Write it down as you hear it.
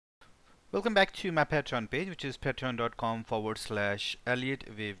Welcome back to my Patreon page, which is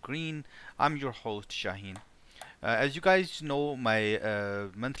patreon.com/Elliott Wave Green. I'm your host Shaheen. As you guys know, my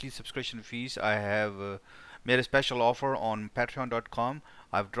monthly subscription fees, I have made a special offer on patreon.com.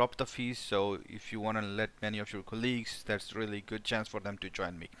 I've dropped the fees, so if you want to let many of your colleagues, that's really a good chance for them to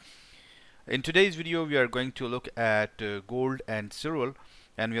join me. In today's video, we are going to look at gold and silver,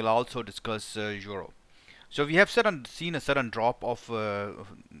 and we'll also discuss euro. So we have seen a sudden drop of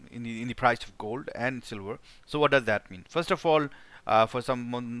in the price of gold and silver. So what does that mean? First of all, for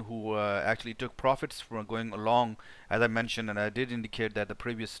someone who actually took profits from going along, as I mentioned, and I did indicate that the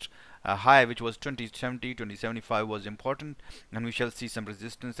previous high, which was 2070, 2075, was important, and we shall see some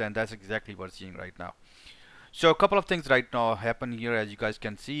resistance, and that's exactly what we're seeing right now. So a couple of things right now happen here, as you guys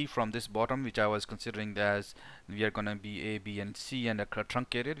can see from this bottom, which I was considering as we are going to be A, B, and C, and a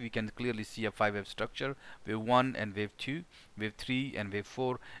truncated. We can clearly see a 5-wave structure: wave 1 and wave 2, wave 3 and wave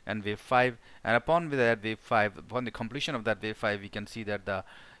 4, and wave 5. And upon that wave 5, upon the completion of that wave 5, we can see that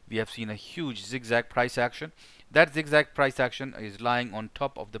we have seen a huge zigzag price action. That zigzag price action is lying on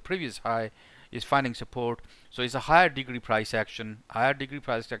top of the previous high, is finding support. So it's a higher degree price action as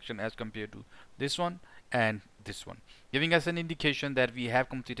compared to this one and this one, giving us an indication that we have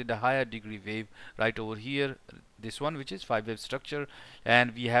completed a higher degree wave right over here, this one, which is 5-wave structure,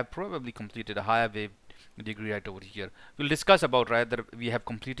 and we have probably completed a higher wave degree right over here. We'll discuss about whether we have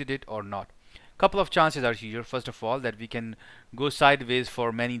completed it or not. Couple of chances are here. First of all, that we can go sideways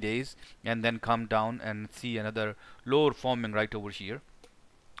for many days and then come down and see another lower forming right over here.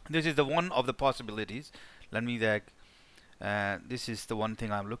 This is the one of the possibilities. Let me this is the one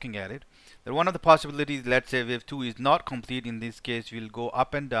thing I'm looking at it. That one of the possibilities, let's say wave 2 is not complete. In this case, we'll go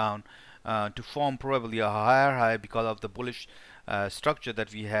up and down to form probably a higher high because of the bullish structure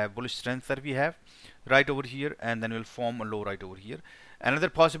that we have, bullish strength that we have right over here, and then we'll form a low right over here.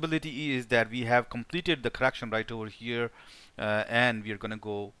 Another possibility is that we have completed the correction right over here, and we're going to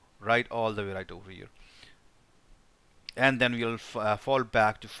go right all the way right over here, and then we'll fall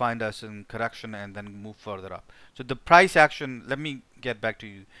back to find us in correction and then move further up. So the price action, let me get back to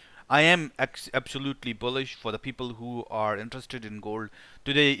you. I am absolutely bullish for the people who are interested in gold.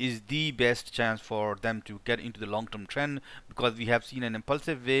 Today is the best chance for them to get into the long-term trend, because we have seen an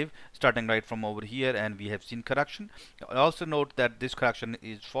impulsive wave starting right from over here, and we have seen correction. Also note that this correction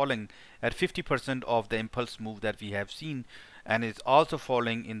is falling at 50% of the impulse move that we have seen, and it's also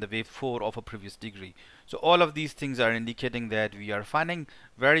falling in the wave 4 of a previous degree. So all of these things are indicating that we are finding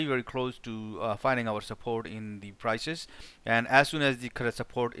very close to finding our support in the prices, and as soon as the correct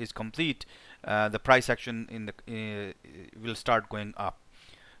support is complete, the price action in the will start going up.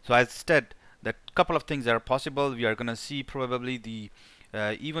 So as said, that couple of things are possible. We are going to see probably the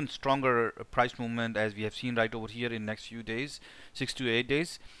even stronger price movement as we have seen right over here in next few days, 6 to 8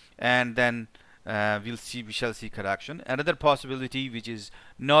 days, and then we shall see correction. Another possibility, which is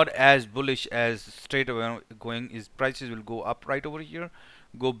not as bullish as straight away going, is prices will go up right over here,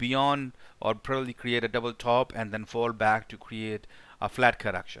 go beyond, or probably create a double top and then fall back to create a flat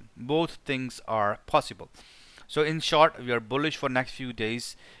correction. Both things are possible. So in short, we are bullish for next few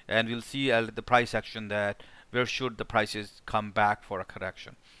days, and we'll see the price action that where should the prices come back for a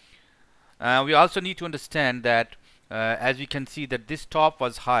correction. We also need to understand that as we can see that this top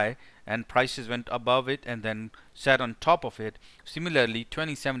was high and prices went above it and then sat on top of it. Similarly,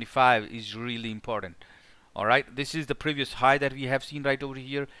 2075 is really important. Alright, this is the previous high that we have seen right over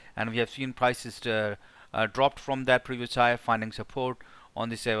here, and we have seen prices dropped from that previous high, finding support on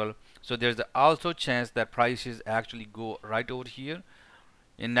this level. So there's also chance that prices actually go right over here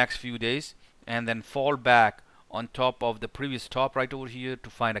in next few days and then fall back on top of the previous top right over here to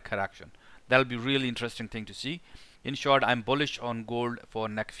find a correction. That'll be really interesting thing to see. In short, I'm bullish on gold for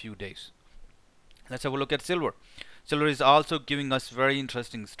next few days. Let's have a look at silver. Silver is also giving us very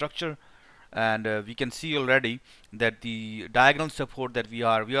interesting structure, and we can see already that the diagonal support that we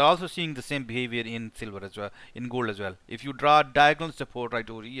are also seeing the same behavior in silver as well, in gold as well. If you draw diagonal support right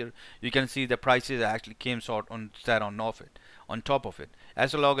over here, you can see the prices actually came sat on top of it.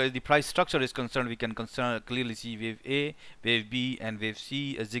 As long as the price structure is concerned, we can clearly see wave A, wave B, and wave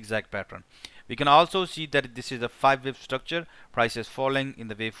C, a zigzag pattern. We can also see that this is a 5-wave structure, prices falling in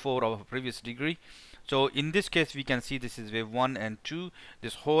the wave 4 of a previous degree. So in this case, we can see this is wave 1 and 2,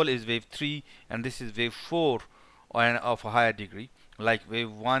 this whole is wave 3, and this is wave 4 of a higher degree, like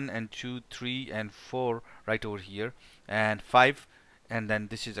wave 1 and 2, 3 and 4 right over here, and 5, and then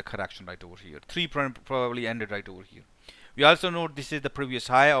this is a correction right over here. 3 probably ended right over here. We also note this is the previous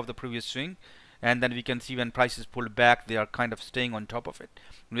high of the previous swing, and then we can see when prices pull back, they are kind of staying on top of it.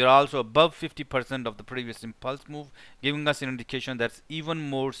 We are also above 50% of the previous impulse move, giving us an indication that's even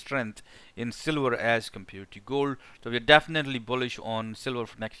more strength in silver as compared to gold. So we're definitely bullish on silver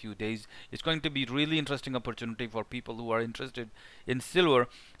for next few days. It's going to be really interesting opportunity for people who are interested in silver.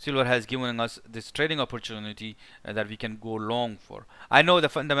 Silver has given us this trading opportunity that we can go long for. I know the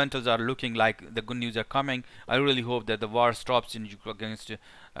fundamentals are looking like the good news are coming. I really hope that the war stops against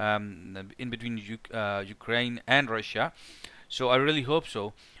in between Ukraine and Russia. So I really hope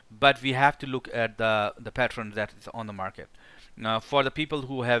so. But we have to look at the pattern that is on the market. Now, for the people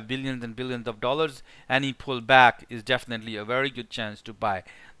who have billions and billions of dollars, any pullback is definitely a very good chance to buy.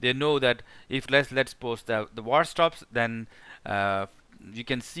 They know that if let's suppose the war stops, then you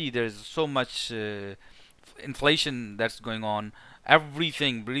can see there's so much inflation that's going on.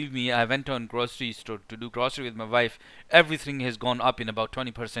 Everything, believe me, I went on grocery store to do grocery with my wife. Everything has gone up in about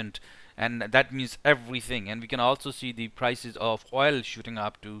 20%, and that means everything. And we can also see the prices of oil shooting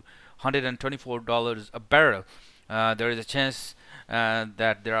up to $124 a barrel. There is a chance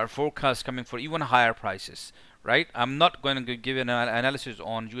that there are forecasts coming for even higher prices, right? I'm not going to give an analysis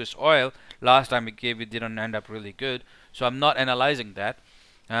on US oil. Last time we gave it didn't end up really good, so I'm not analyzing that.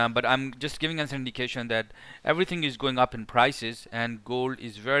 But I'm just giving us an indication that everything is going up in prices, and gold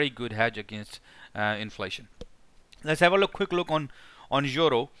is very good hedge against inflation. Let's have a quick look on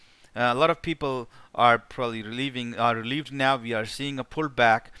euro. A lot of people are probably relieved now. We are seeing a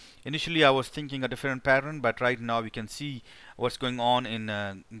pullback. Initially, I was thinking a different pattern, but right now we can see what's going on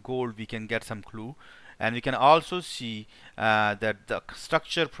in gold. We can get some clue, and we can also see that the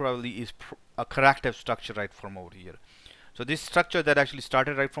structure probably is a corrective structure right from over here. So this structure that actually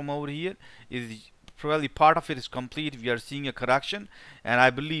started right from over here is probably part of it is complete. We are seeing a correction, and I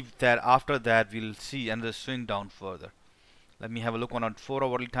believe that after that we'll see another swing down further. Let me have a look on a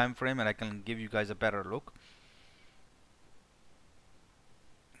 4-hourly time frame, and I can give you guys a better look.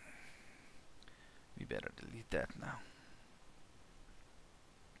 We better delete that now.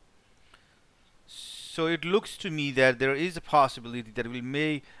 So it looks to me that there is a possibility that we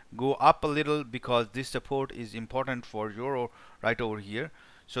may go up a little, because this support is important for euro right over here.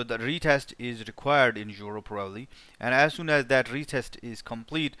 So the retest is required in euro probably, and as soon as that retest is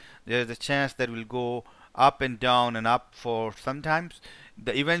complete, there's a chance that we'll go up and down and up for sometimes,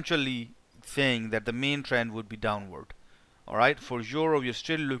 the eventually saying that the main trend would be downward. Alright, for euro we're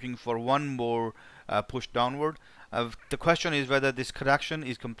still looking for one more push downward. The question is whether this correction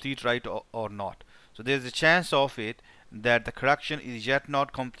is complete right or not. So there's a chance of it that the correction is yet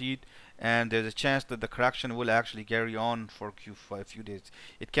not complete, and there's a chance that the correction will actually carry on for a few days.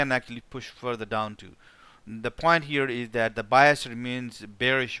 It can actually push further down too. The point here is that the bias remains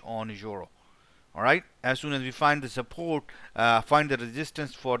bearish on euro. Alright, as soon as we find the support, find the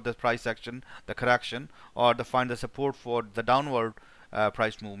resistance for the price action, the correction, or find the support for the downward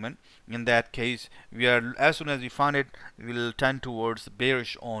price movement, in that case, as soon as we find it, we will tend towards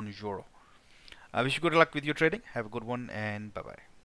bearish on euro. I wish you good luck with your trading. Have a good one, and bye bye.